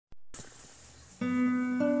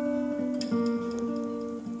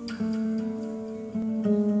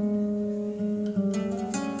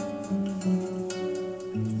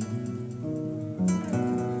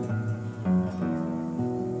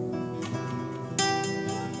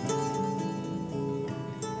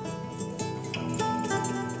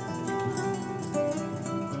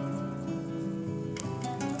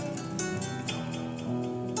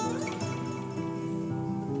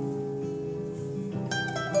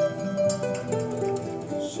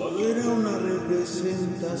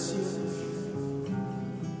representación,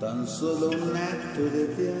 tan solo un acto de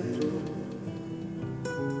teatro.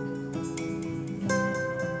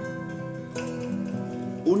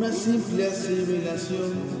 Una simple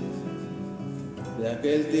asimilación de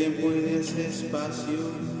aquel tiempo y de ese espacio.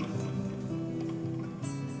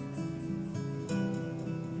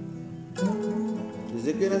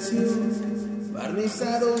 Desde que nació,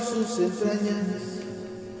 barnizaron sus entrañas,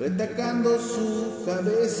 retacando su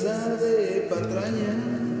cabeza de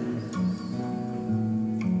patraña.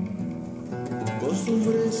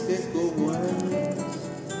 Costumbres que como arañas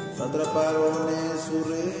atraparon en su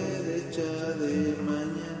red hecha de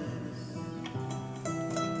mañanas.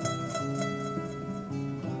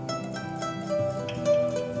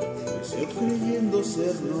 Creció creyendo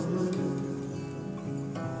ser normal,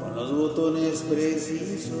 con los botones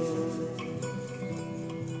precisos,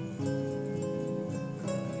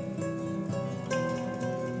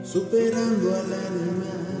 superando al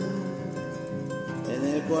animal en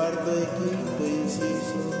el cuarto y quinto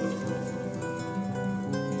inciso.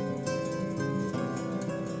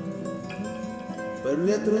 Pero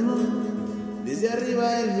le tronó desde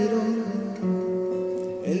arriba el mirón,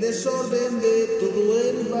 el desorden de todo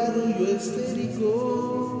el barullo histérico.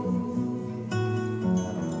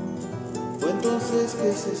 Fue entonces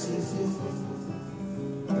que se sintió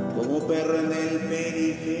como perro en el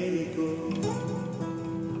periférico.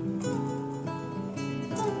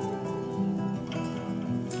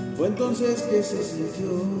 Fue entonces que se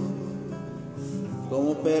sintió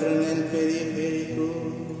como perro en el periférico.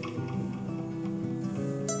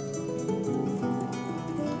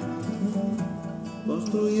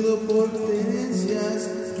 Construido por tenencias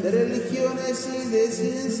de religiones y de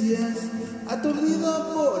ciencias,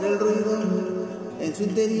 aturdido por el ruido en su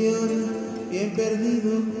interior, bien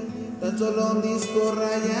perdido, tan solo un disco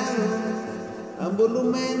rayado, a un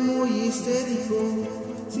volumen muy histérico,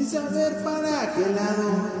 sin saber para qué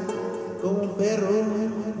lado. Como un perro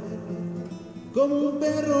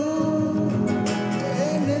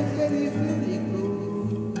en el periférico.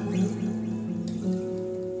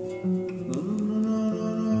 No, no, no, no,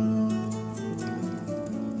 no, no.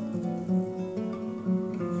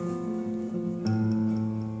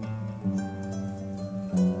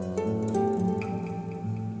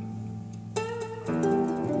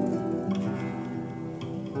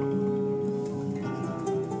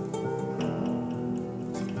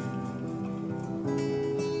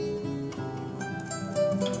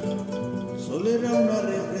 Solo era una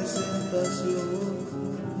representación,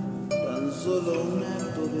 tan solo un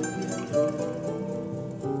acto de teatro.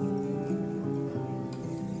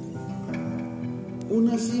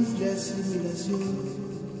 Una simple asimilación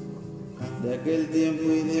de aquel tiempo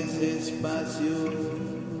y de ese espacio.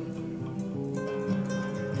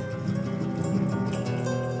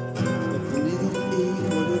 Confundido y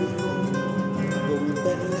colérico, como un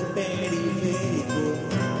perro de periférico.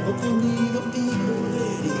 Confundido y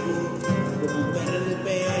colérico, como un perro de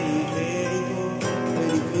periférico,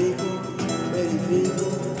 periférico, periférico.